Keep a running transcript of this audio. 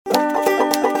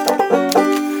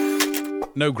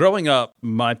No, growing up,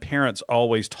 my parents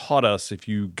always taught us if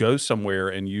you go somewhere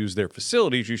and use their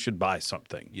facilities, you should buy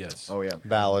something. Yes. Oh, yeah.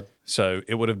 Valid. So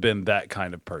it would have been that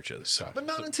kind of purchase. But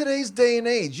not in today's day and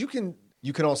age. You can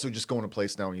also just go in a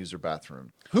place now and use their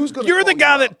bathroom. Who's going to You're the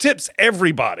guy that tips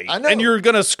everybody. I know. And you're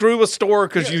going to screw a store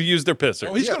because you use their pisser.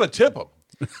 Oh, he's going to tip them.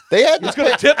 They had He's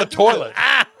going to tip the toilet.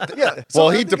 Yeah. Well,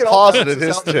 I he think it all deposited balances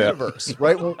his out in the tip. universe,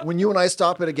 right? When you and I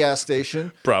stop at a gas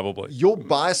station, Probably. you'll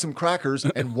buy some crackers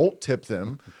and won't tip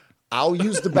them. I'll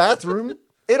use the bathroom.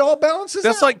 It all balances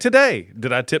That's out. like today.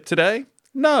 Did I tip today?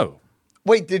 No.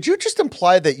 Wait, did you just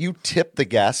imply that you tip the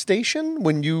gas station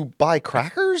when you buy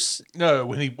crackers? No,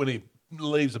 when he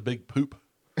leaves a big poop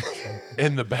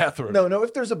in the bathroom. No,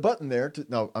 if there's a button there.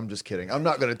 No, I'm just kidding. I'm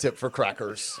not going to tip for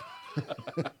crackers.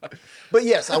 But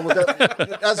yes, I would.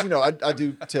 As you know, I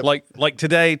do tip. Like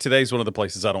today's one of the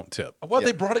places I don't tip. Well,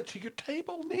 they brought it to your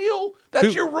table, Neil.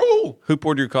 That's your rule. Who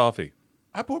poured your coffee?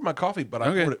 I poured my coffee, but I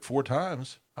poured it 4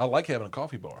 times. I like having a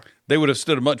coffee bar. They would have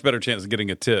stood a much better chance of getting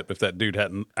a tip if that dude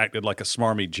hadn't acted like a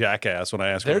smarmy jackass when I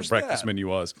asked what the breakfast menu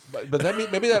was. But that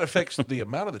maybe that affects the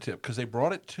amount of the tip because they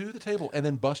brought it to the table and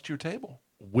then bust your table.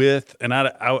 With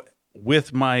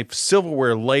my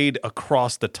silverware laid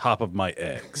across the top of my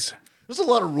eggs. There's a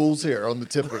lot of rules here on the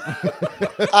tipping.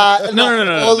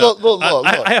 No. Look.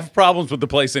 I have problems with the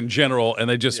place in general, and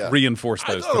they just reinforce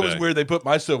I those. thought it was today. weird they put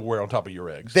my silverware on top of your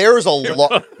eggs. There's a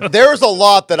lot. There's a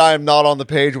lot that I am not on the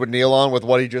page with Neil on with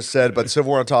what he just said, but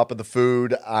silverware on top of the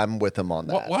food, I'm with him on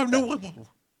that. Well, no,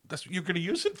 you're going to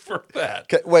use it for that.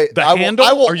 Okay, wait, The I handle?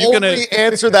 will Are you only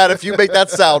answer that if you make that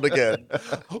sound again.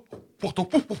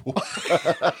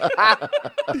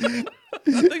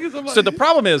 So the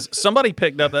problem is somebody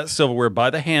picked up that silverware by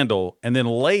the handle and then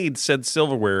laid said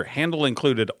silverware, handle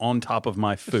included, on top of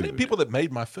my Same food. people that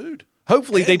made my food.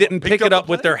 Hopefully they didn't picked pick it up up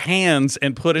the with their hands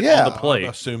and put it Yeah. on the plate. I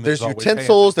assume There's always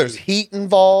utensils, hands there's in food. heat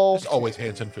involved. There's always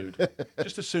hands in food.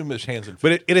 Just assume there's hands in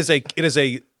food. But it is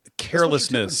a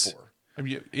carelessness. I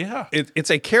mean, yeah.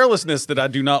 It's a carelessness that I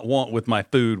do not want with my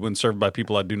food when served by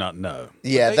people I do not know.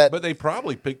 Yeah, But they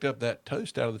probably picked up that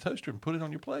toast out of the toaster and put it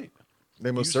on your plate.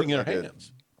 They most Using certainly their did.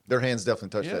 hands. Their hands definitely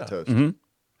touched that toast. Mm-hmm.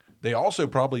 They also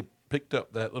probably picked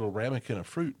up that little ramekin of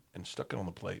fruit and stuck it on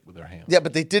the plate with their hands. Yeah,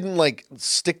 but they didn't like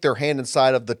stick their hand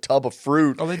inside of the tub of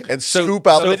fruit Oh, they did. and scoop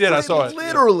out. so they the did. I fruit. saw it.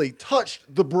 Literally touched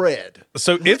the bread.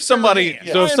 So if somebody,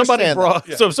 I understand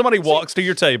that. so if somebody walks to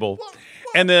your table,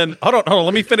 and then hold on,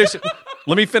 let me finish.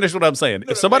 Let me finish what I'm saying.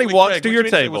 If somebody walks to your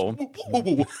table,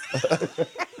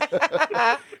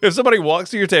 if somebody walks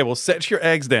to your table, sets your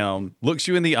eggs down, looks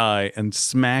you in the eye, and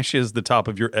smashes the top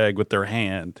of your egg with their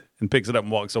hand and picks it up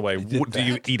and walks away, do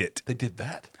you eat it? They did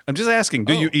that. I'm just asking,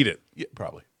 do you eat it? Yeah,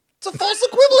 probably. It's a false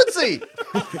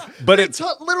equivalency. But it's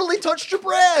Literally touched your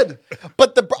bread.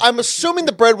 But I'm assuming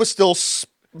the bread was still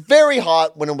very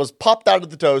hot when it was popped out of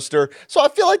the toaster. So I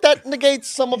feel like that negates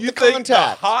some of You the think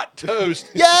contact. the hot toast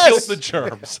Yes! killed the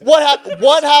germs.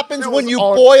 What happens when you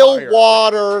on boil fire.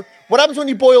 water? What happens when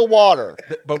you boil water?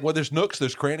 But when there's nooks,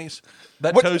 there's crannies.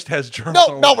 That What- toast has germs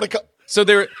No, on no. it.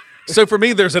 When it so for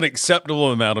me, there's an acceptable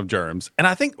amount of germs, and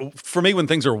I think for me, when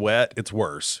things are wet, it's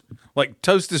worse. Like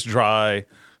toast is dry,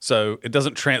 so it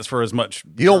doesn't transfer as much.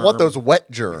 you don't want germ. those wet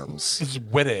germs. It's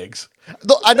wet eggs.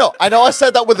 No, I know. I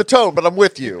said that with a tone, but I'm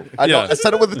with you. I know. Yeah. I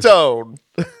said it with a tone.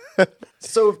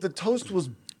 So if the toast was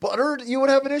buttered, you would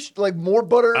have an issue? Like more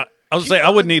butter? I would say I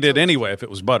wouldn't eat it anyway if it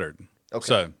was buttered. Okay.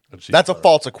 So That's a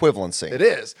false equivalency. It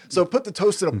is. So put the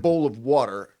toast in a bowl of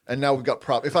water, and now we've got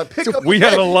If I pick up, we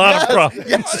have a lot of problems.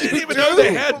 Yes, I didn't you even do. know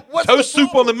they had What's toast the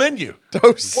soup on the menu.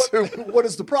 Toast soup. What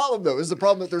is the problem, though? Is the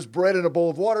problem that there's bread in a bowl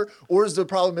of water, or is the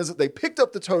problem is that they picked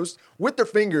up the toast with their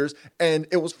fingers and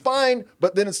it was fine,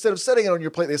 but then instead of setting it on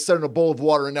your plate, they set it in a bowl of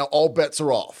water, and now all bets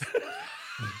are off,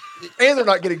 and they're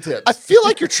not getting tips. I feel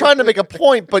like you're trying to make a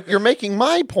point, but you're making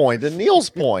my point and Neil's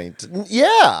point.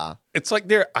 Yeah. it's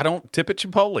like I don't tip at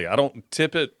Chipotle. I don't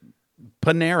tip at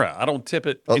Panera. I don't tip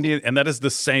at Indian, and that is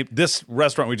the same. This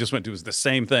restaurant we just went to is the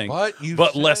same thing,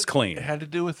 but less clean. It had to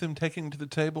do with them taking it to the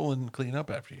table and clean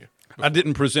up after you. I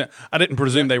didn't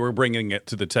presume they were bringing it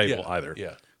to the table either.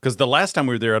 Yeah. Because the last time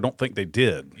we were there, I don't think they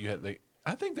did.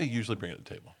 I think they usually bring it to the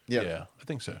table. Yeah. Yeah, I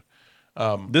think so.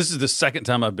 This is the second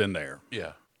time I've been there.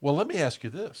 Yeah. Well, let me ask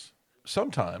you this.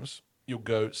 Sometimes you'll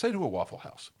go, say, to a Waffle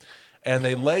House, and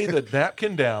they lay the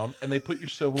napkin down and they put your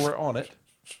silverware on it.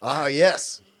 Ah,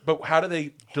 yes. But how do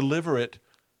they deliver it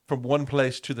from one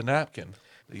place to the napkin?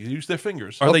 They use their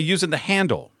fingers. Are they using the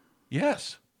handle?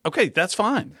 Yes. Okay, that's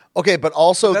fine. Okay, but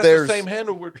also That's there's the same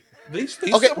handle. These Okay,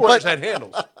 silverwares but- had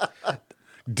handles.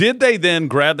 Did they then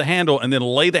grab the handle and then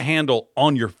lay the handle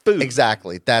on your food?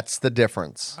 exactly that's the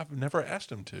difference. I've never asked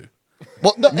them to.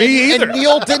 Well, no, Me either. And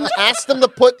Neil didn't ask them to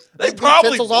put They the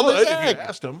probably utensils on would the if egg. you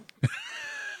asked them.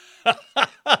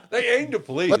 They aim to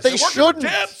please. But they work for shouldn't.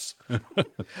 tips.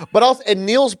 But also, and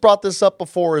Neil's brought this up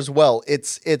before as well.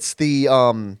 It's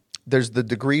the there's the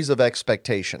degrees of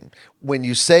expectation. When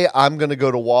you say I'm going to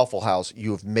go to Waffle House,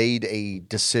 you have made a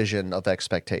decision of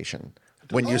expectation.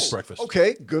 When you Breakfast.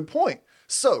 Okay, good point.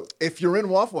 So if you're in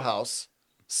Waffle House,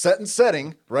 set and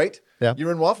setting, right? Yeah.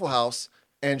 You're in Waffle House,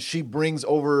 and she brings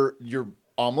over your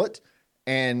omelet,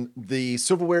 and the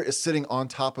silverware is sitting on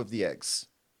top of the eggs.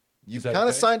 You've that kind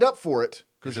of okay? signed up for it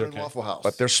because Is you're it in okay? Waffle House.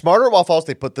 But they're smarter at Waffle House.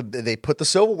 They put the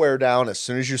silverware down as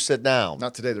soon as you sit down.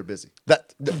 Not today. They're busy.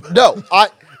 That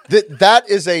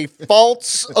is a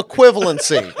false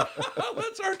equivalency.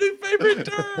 That's our new favorite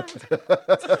term.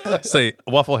 Say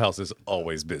Waffle House is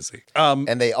always busy.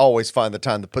 And they always find the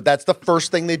time to put. That's the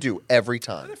first thing they do every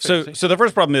time. So the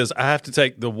first problem is I have to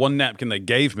take the one napkin they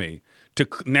gave me to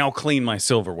now clean my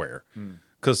silverware.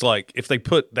 Because like if they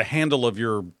put the handle of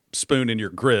your spoon in your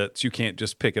grits, you can't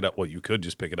just pick it up. Well, you could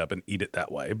just pick it up and eat it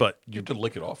that way, but You have to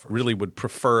lick it off first. really would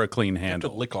prefer a clean You have to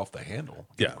handle. lick off the handle.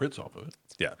 Get Yeah. the grits off of it.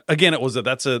 Yeah. Again,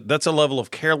 that's a level of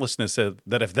carelessness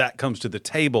that if that comes to the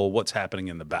table, what's happening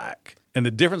in the back. And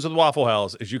the difference with Waffle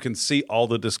House is you can see all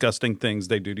the disgusting things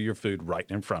they do to your food right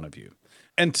in front of you.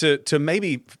 And to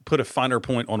maybe put a finer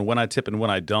point on when I tip and when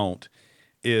I don't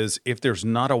is if there's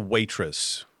not a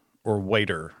waitress or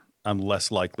waiter, I'm less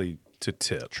likely to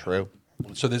tip. True.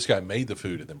 So this guy made the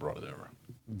food and then brought it over.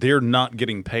 They're not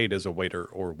getting paid as a waiter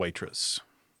or waitress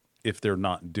if they're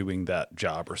not doing that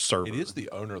job or server. It is the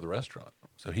owner of the restaurant.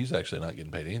 So he's actually not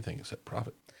getting paid anything except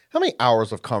profit. How many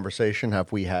hours of conversation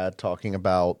have we had talking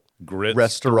about Grits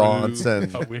restaurants through-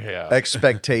 and We have.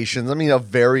 expectations? I mean, of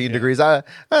varying degrees.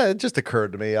 It just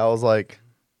occurred to me. I was like,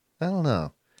 I don't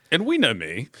know. And we know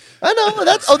me. I know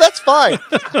that's fine.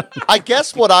 I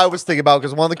guess what I was thinking about,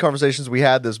 because one of the conversations we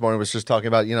had this morning was just talking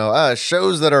about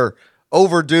shows that are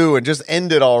overdue and just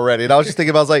ended already, and I was just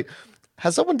thinking about, I was like,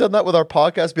 has someone done that with our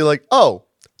podcast? Be like, oh,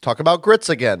 talk about grits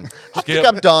again. I think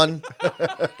I'm done.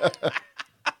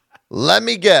 Let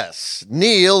me guess.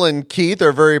 Neil and Keith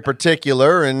are very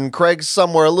particular, and Craig's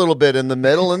somewhere a little bit in the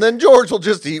middle, and then George will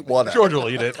just eat whatever. George will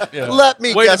eat it. Yeah. Let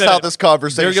me Wait a guess how minute. this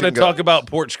conversation They're going to goes. talk about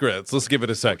porch grits. Let's give it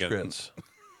a second. Grits.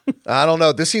 I don't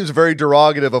know. This seems very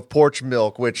derogative of porch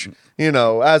milk, which,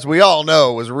 as we all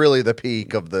know, was really the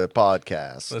peak of the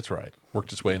podcast. That's right.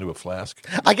 Worked its way into a flask.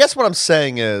 I guess what I'm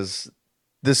saying is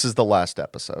this is the last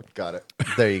episode. Got it.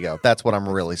 There you go. That's what I'm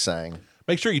really saying.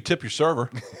 Make sure you tip your server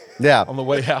Yeah. on the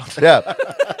way out. Yeah.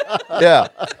 Yeah.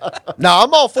 Now,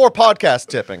 I'm all for podcast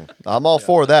tipping. I'm all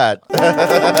for that.